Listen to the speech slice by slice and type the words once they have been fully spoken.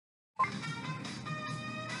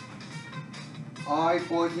Alright,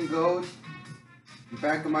 boys and girls, I'm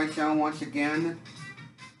back on my channel once again.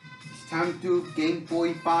 It's time to do Game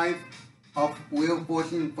 45 of Wheel of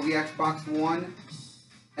Fortune for the Xbox One.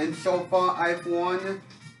 And so far, I've won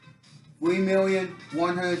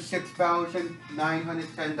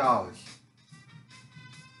 $3,106,910.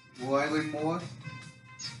 Will I win more?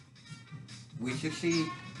 We shall see.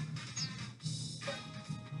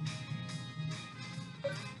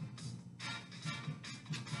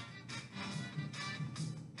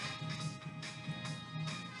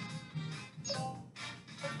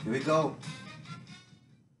 Here we go.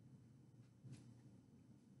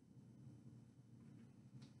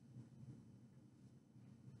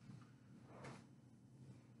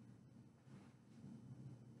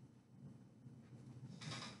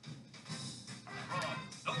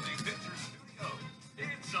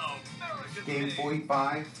 Game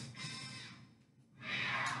 45.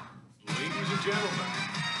 Ladies and gentlemen,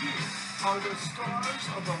 here are the stars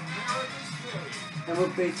of America's Game. And we're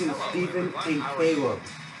facing Stephen and Caleb.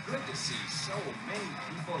 Good to see so many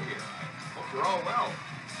people here. I hope you're all well.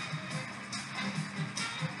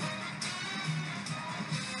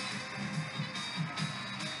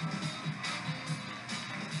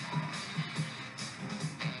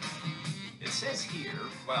 It says here,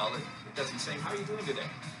 well, it doesn't say how are you doing today.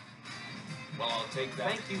 Well, I'll take that.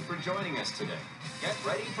 Thank you for joining us today. Get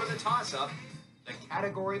ready for the toss-up. The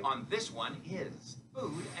category on this one is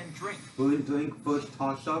food and drink. Food and drink, first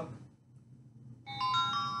toss-up.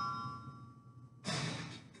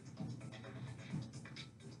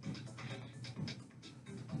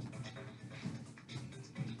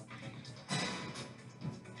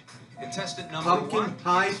 Contestant number Pumpkin one.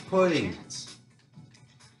 pie pudding. Chance.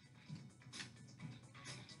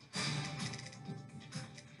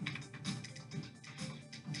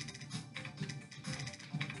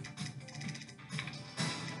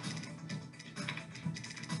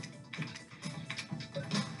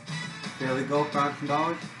 There we go,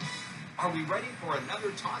 $1,000. Are we ready for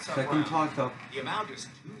another toss-up Second round? toss-up. The amount is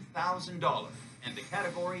 $2,000, and the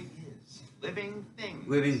category is living things.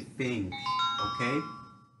 Living things. Okay?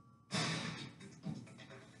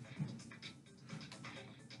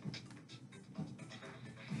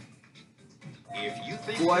 If you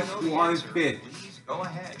think What's you know the one answer, fish? please go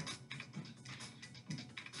ahead.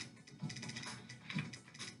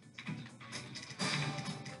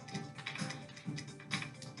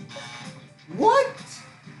 What?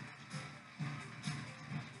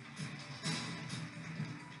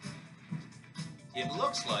 It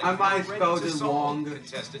looks like I might you're spelled ready to it solve wrong.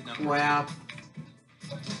 contestant number Crap.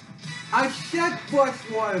 I said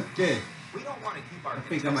freshwater fish. We don't want to keep our I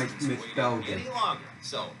think I might contestants misspelled waiting it. any longer.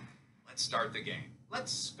 So, let's start the game.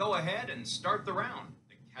 Let's go ahead and start the round.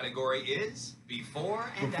 The category is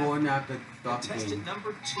before and Before and after. after stop the Contestant game.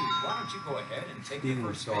 number 2, why don't you go ahead and take the Steven will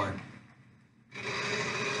first start. spin?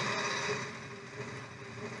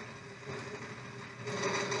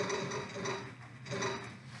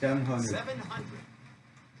 $700. 700.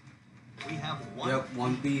 We have one. Yep,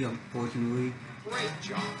 one B, unfortunately. Great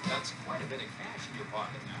job. That's quite a bit of cash in your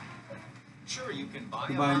pocket now. Sure, you can buy a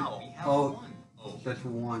Goodbye. bow. We have Oh, one. Oh, just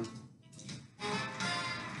one.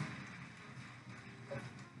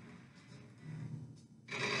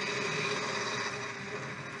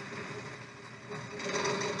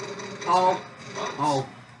 Oh, oh,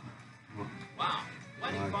 wow.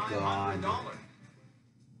 God. $2,500.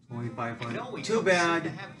 2,500. No, we Too don't bad.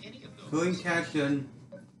 seem to have any of those. Going cash in.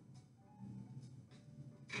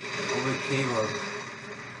 Over Caleb.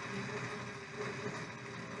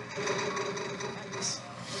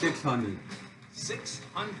 600.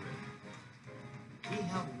 600. We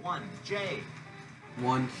have one. Jay.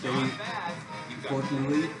 One Not save. bad. You've got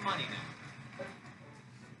Fortunately. a bit of money now.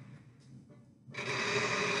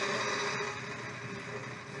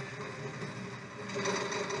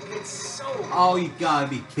 It's so Oh, you gotta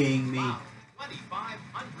be kidding me. wow.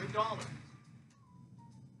 $2,500.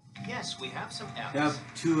 Yes, we have some F's. Yep,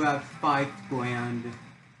 two at $5,000. You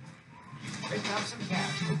picked up some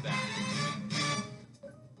cash with that.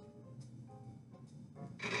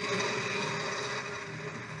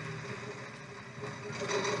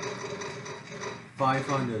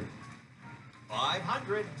 $500.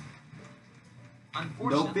 500.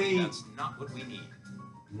 Unfortunately, fee. that's not what we need.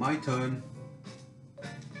 My turn.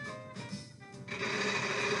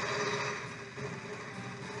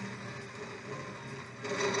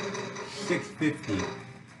 $650.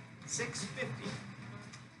 650.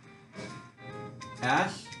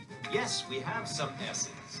 Ash? Yes, we have some S's.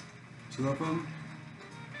 Two of them.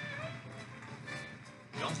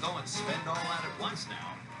 Don't go and spend all that at once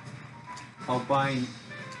now. I'll buy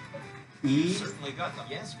E's? Certainly got them.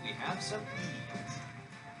 Yes, we have some E's.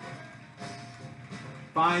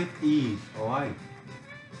 5 E's. Alright.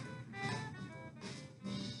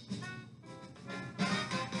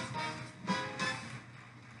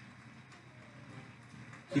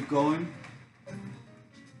 Keep going.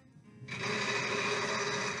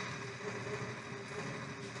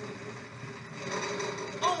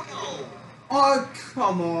 Oh no! Oh,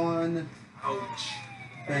 come on. Ouch.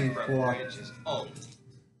 Painful. Bankrupt Wedges. Oh,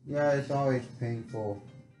 Yeah, it's always painful.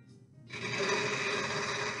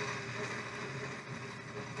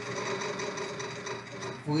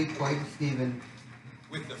 Fully played Steven.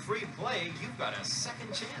 with the free play, you've got a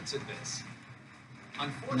second chance at this. No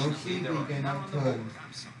Unfortunately, there are cheating, none no on the board. turn.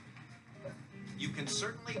 I'm sorry. You can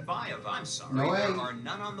certainly buy a voucher. I'm sorry, No way. there are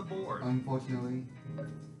none on the board. Unfortunately.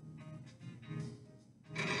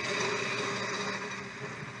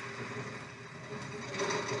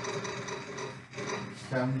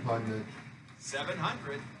 $700.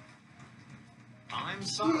 700. I'm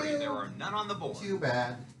sorry, there are none on the board. Too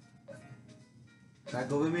bad.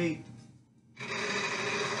 Back over me.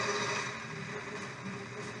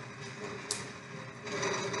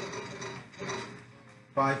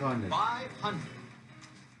 $500. 500.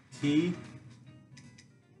 T.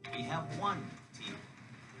 We have one team.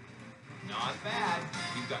 Not bad.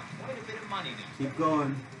 You've got quite a bit of money now. Keep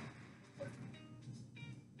going.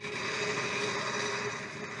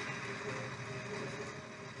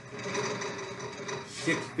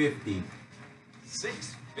 $650.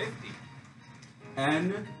 650.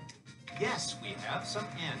 N. Yes, we have some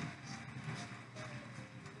N's.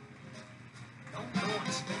 Don't go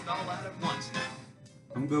and spend all that at once now.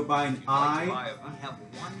 I'm gonna buy an If you'd like to I. buy a, we have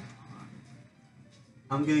one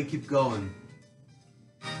I'm gonna keep going.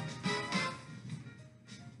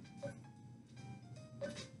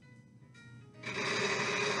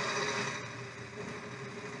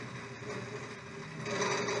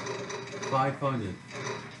 $500.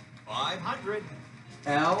 500.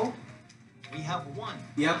 L. We have one.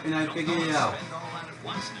 Yep, and I Don't figured go it and out. spend all that at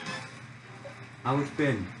once now. I will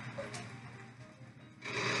spin.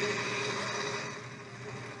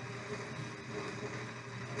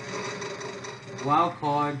 Wild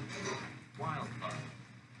card. Wild card.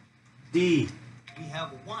 D. We have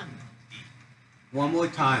one D. One more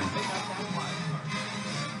time. Pick up that wild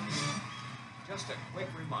card. Just a quick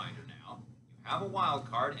reminder now. You have a wild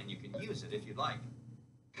card and you can use it if you'd like.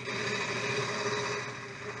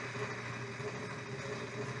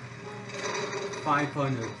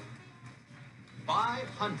 $500.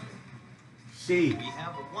 500. C. We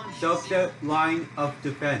have one Subset line of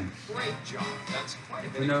defense. Great job. That's quite a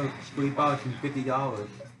bit For of no cash. $3,050.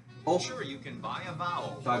 Oh, Sure, you can buy a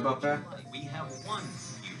vowel. Sorry about that. We have one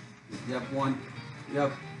U. yep, one.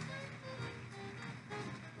 Yep.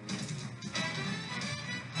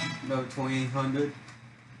 Another 2,800.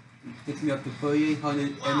 Gets me up to 3,800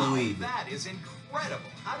 and the Wow, lead. that is incredible.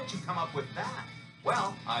 How did you come up with that?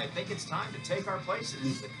 Well, I think it's time to take our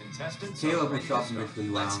places. The contestants Caleb are was ready to shopping start. this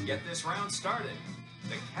Let's round. get this round started.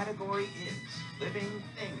 The category is living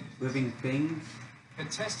things. Living things.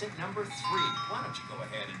 Contestant number 3, why don't you go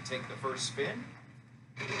ahead and take the first spin?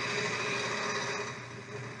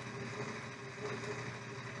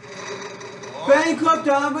 Oh, Bankrupt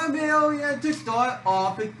on $1 million to start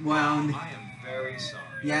off the round. I am very sorry.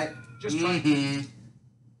 Yet. Just try.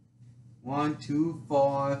 1, 2,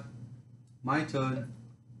 4. My turn.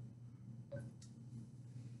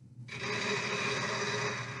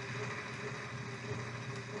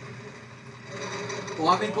 Well,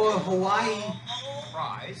 I'm going to Hawaii.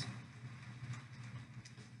 Prize.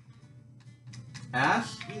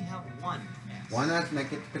 S. We have one S. One S, and I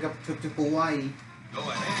get to pick up a trip to Hawaii. Go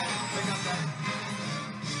ahead, pick up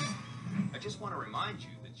that. I just want to remind you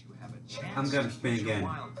that you have a chance I'm gonna to spin use your again.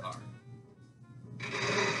 wild card.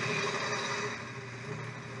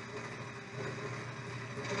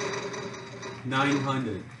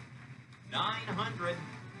 $900. 900.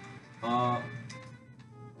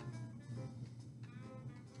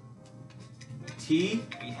 T.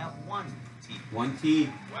 We have one T. One T.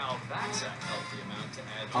 Well, that's a healthy amount to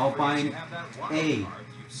add. I'll Don't forget find you have that wild A. card.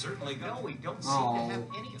 You certainly go. No, we don't seem Oh. to have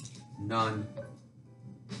any of you. None.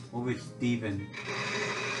 What was Steven?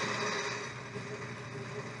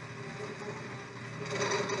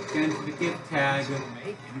 Against the gift tag.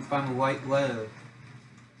 You find a white letter.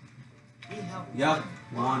 We have Yup.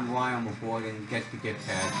 one One Y on the board and get the gift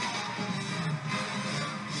tag.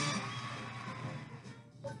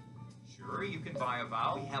 Sure, you can buy a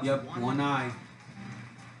vowel. We have Yep. One I.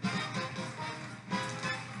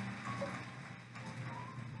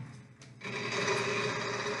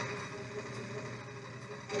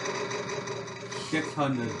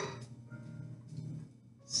 $600.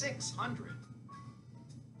 600.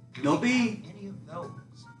 Do No we B. have any of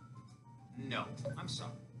those? No, I'm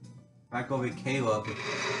sorry. Back over to Caleb.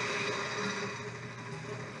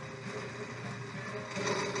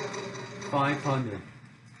 500.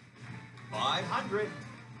 500.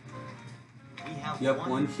 We have Yep,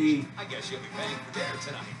 one C. I guess you'll be paying for dinner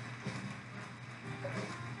tonight.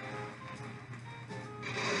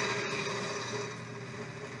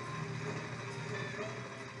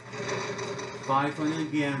 $500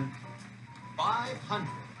 again. 500.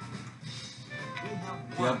 We have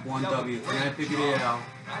Yep, one W. And I figured it out.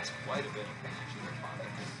 That's quite a bit of cash in your pocket.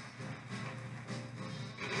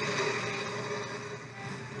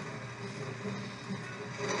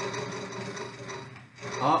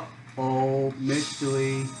 Uh-oh,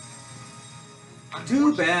 mystery. Too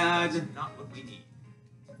Unfortunately, bad. that's not what we need.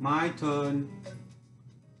 My turn.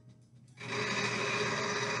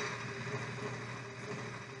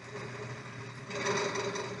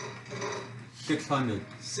 $600.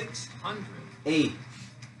 600. H.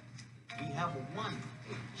 We have one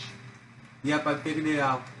H. Yep, I figured it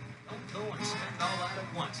out. Don't go and spend all that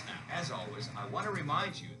at once now. As always, I want to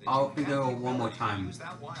remind you that I'll you figure have it the out one more ability to time. use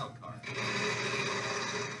that wild card.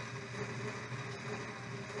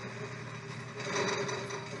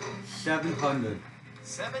 $700.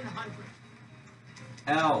 700.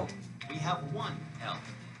 L. We have one L.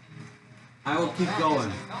 I will keep That going. is a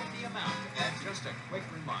healthy amount. And just a quick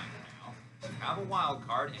reminder now, you have a wild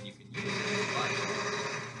card and you can use it if you like.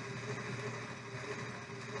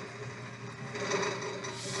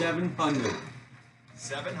 700.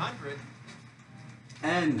 700.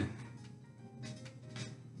 N.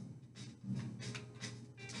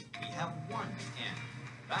 We have one N.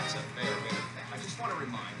 That's a fair bit of cash. I just want to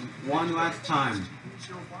remind you. One that you last have a chance time. to use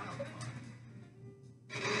your wild card.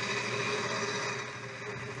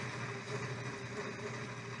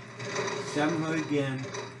 $700 again.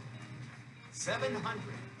 700.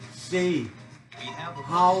 C. We have one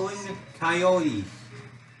Howling C. Coyotes.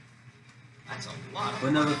 That's a lot of For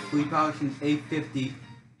another money. 3,850.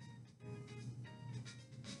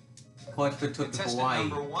 Plus the trip to Contestant Hawaii.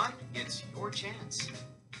 number one, it's your chance.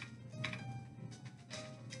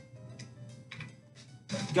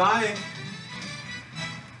 Got it.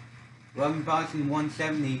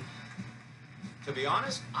 11,170. To be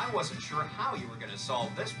honest, I wasn't sure how you were going to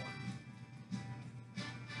solve this one.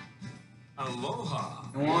 Aloha.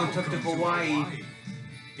 I want to Welcome Hawaii.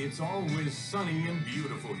 It's always sunny and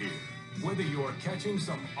beautiful here. Whether you're catching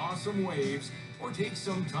some awesome waves or take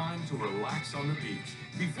some time to relax on the beach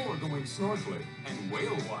before going snorkeling and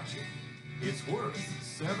whale watching, it's worth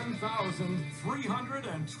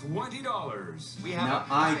 $7,320. We have Now a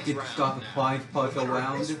I prize get to round start the now. prize The puzzle winner of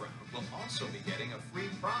round. this round will also be getting a free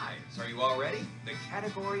prize. Are you all ready? The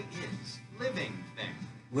category is Living Thing.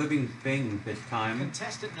 Living thing this time.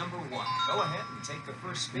 Contestant number one, go ahead and take the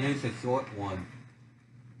first And spin. it's a short one.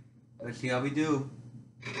 Let's see how we do.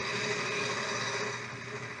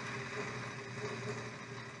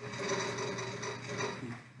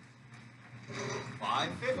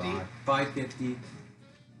 $550. God. 550.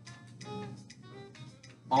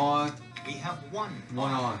 R. We have one.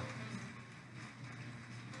 One R.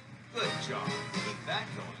 Good job. Keep that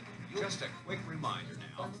going. Just a quick reminder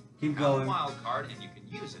now. Keep You have a going. wild card and you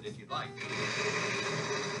can use it if you'd like.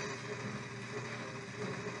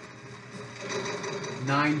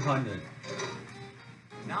 900.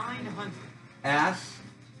 900. S.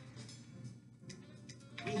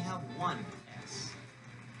 We have one S.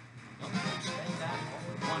 Don't spend that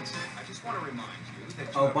all at once. I just want to remind you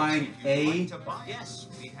that you Oh, have a buying seat you'd A? like to buy. Yes,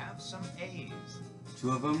 we have some A's.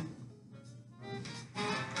 2 of them.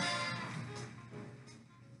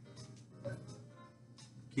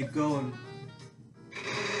 Keep going.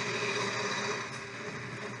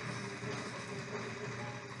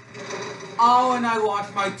 Oh, and I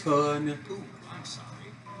lost my turn. Ooh, I'm sorry.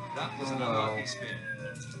 That was an Oh. unlucky spin.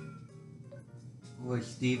 Where's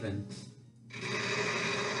Steven?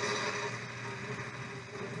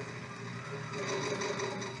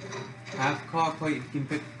 Half car plate, you can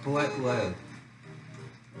pick collect letter.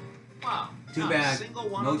 Wow. Too not bad. A single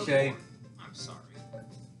one No on the shade. board. I'm sorry.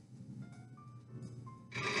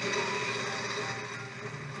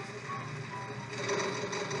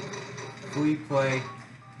 Free play.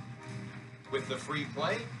 With the free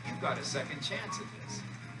play, you've got a second chance at this.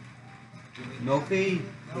 Do we No have- fee.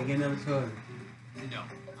 No. You get another turn. No,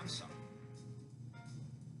 I'm sorry.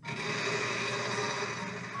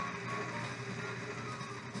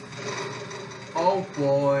 Oh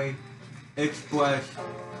boy. Express.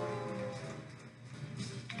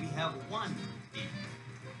 We have one E.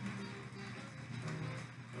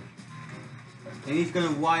 And he's gonna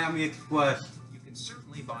ride on the Express. You can certainly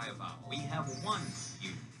solemnly by a vow. We have won you.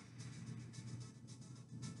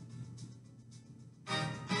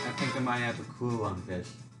 I think I might have a clue on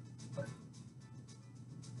this.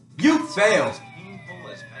 You failed! As painful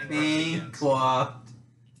as bankruptcy gets. Bankrupt.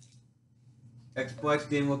 Xbox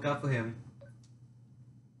didn't work out for him.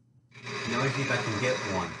 Now let's see if I can get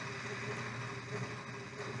one.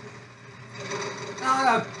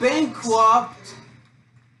 Not a bankrupt!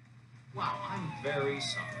 Wow, I'm very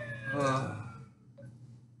sorry.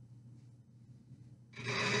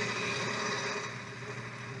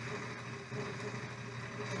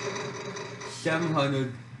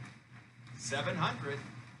 700. 700.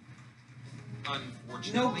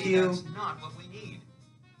 Unfortunately, No deal. that's not what we need.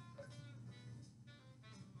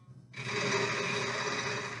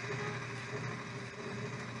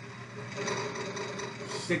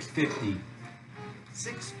 $650.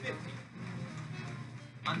 650.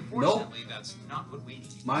 Unfortunately, that's not what we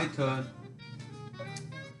need. My turn.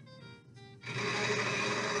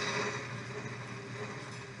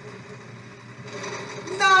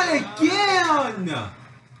 Not again!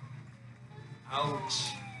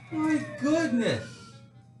 Ouch. My goodness.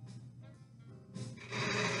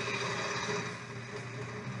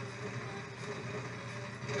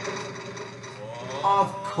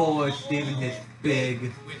 Of course, Steven is big.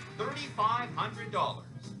 With $3,500.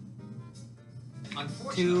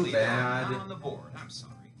 Unfortunately, Too there are bad. none on the board. I'm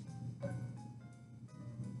sorry.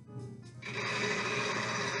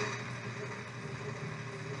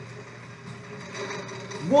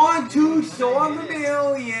 One, two, so on the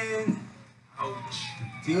million. Ouch.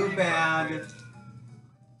 Too bad.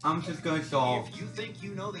 I'm just gonna solve. If you think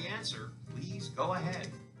you know the answer, please go ahead.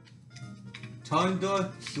 Thunder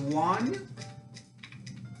Swan?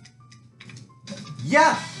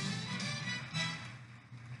 Yes!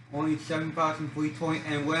 Only 7,320,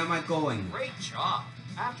 and where am I going? Great job.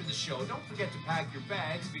 After the show, don't forget to pack your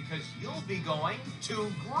bags because you'll be going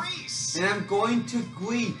to Greece. And I'm going to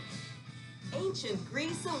Greece. Ancient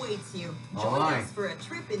Greece awaits you. Join Alright. us for a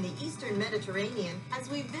trip in the Eastern Mediterranean as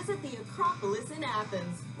we visit the Acropolis in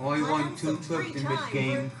Athens. Only Plan won 2 some trips free in this time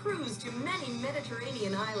game. for a cruise to many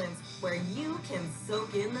Mediterranean islands where you can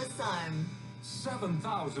soak in the sun.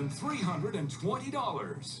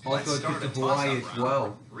 $7,320. Also, Let's to start a Hawaii toss-up as round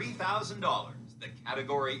well. for $3,000. The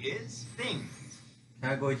category is things.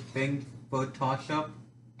 Category things for toss up.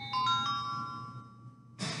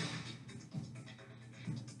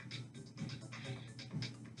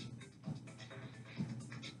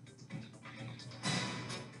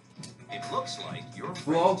 It looks like you're ready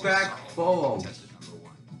Throwback to solve photos. contestant number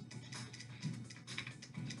 1.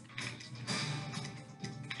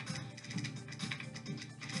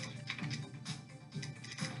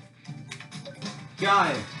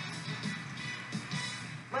 Got it.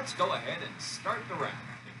 Let's go ahead and start the round.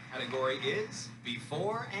 The category is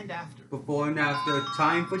before and after. Before and after,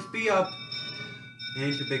 time for speed up. And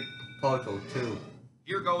it's a big puzzle too.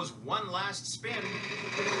 Here goes one last spin.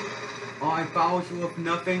 Alright, vowels worth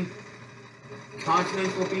nothing.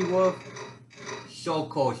 Consonants will be worth so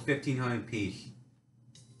close, 1,500 piece.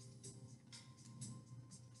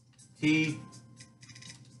 T,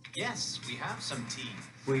 Yes, we have some tea.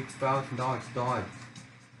 $3,000 stars.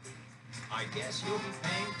 I guess you'll be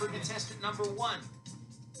paying for contestant number 1.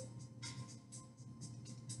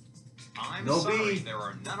 I'm No sorry, B. there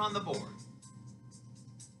are none on the board.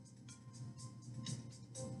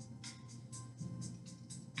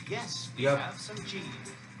 Yes, we Yep. have some G.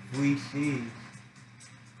 3 C's.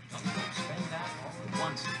 Don't spend that all at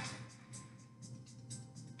once.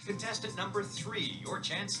 Contestant number 3, your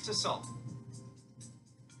chance to solve.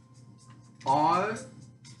 R,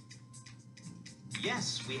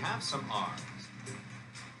 Yes, we have some R's.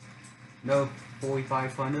 no,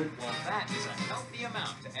 4,500. Well, that is a healthy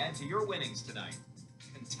amount to add to your winnings tonight.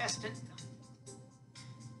 Contestant.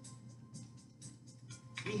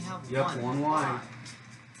 We have Yep, one one Y.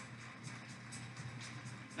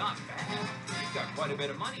 Not bad. You've got quite a bit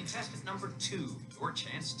of money. Contestant number 2, your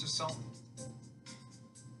chance to solve.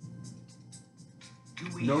 Do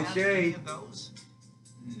we No have shade. any of those?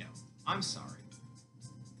 No. I'm sorry.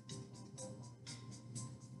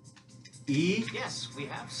 E, Yes, we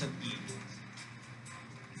have some E's.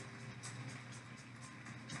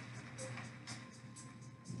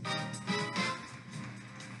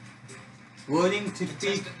 learning to speak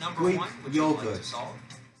Contestant number Greek 1, would you like yogurt. to solve?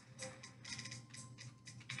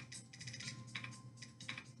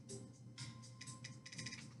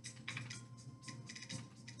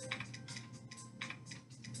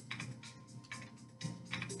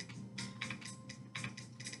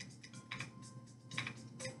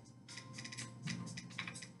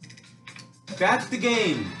 That's the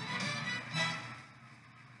game.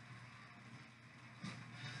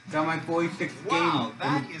 Got my 46th Wow, game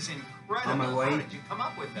that is incredible. on my way. How did you come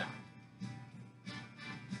up with that?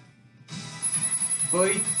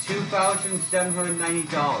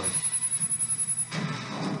 $42,790.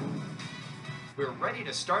 We're ready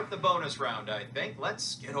to start the bonus round, I think.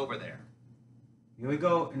 Let's get over there. Here we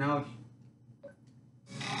go. Now,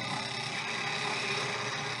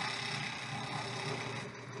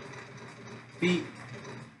 feet,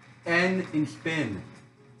 N, and spin.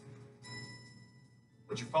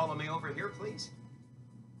 Would you follow me over here, please?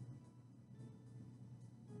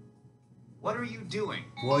 What are you doing?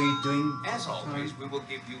 What are you doing? As always, we will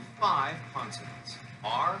give you 5 consonants.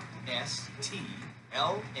 R, S, T,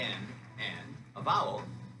 L, N, and a vowel,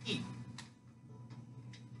 E.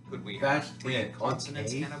 Could we have That's 3 it.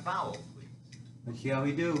 consonants Okay. and a vowel, please? Let's see how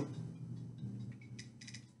we do.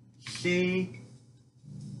 C,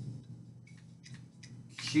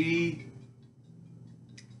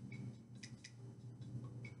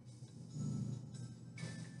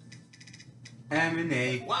 M, and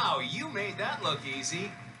A. Wow, you made that look easy.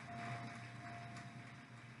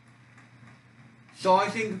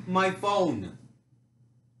 Charging my phone.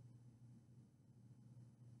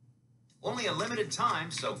 Only a limited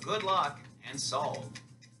time, so good luck and solve.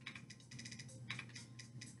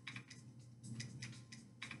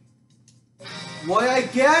 What I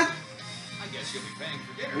get? I guess you'll be paying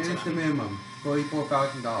for dinner It's the tonight. minimum.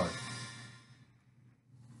 $44,000.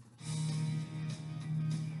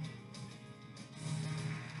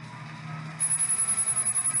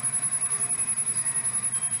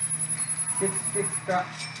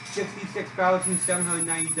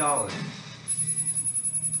 $66,790.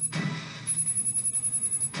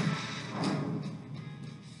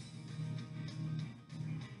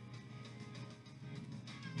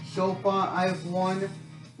 So far, I've won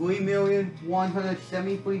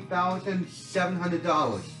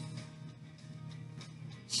 $3,173,700.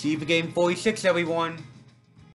 See you for game 46, everyone.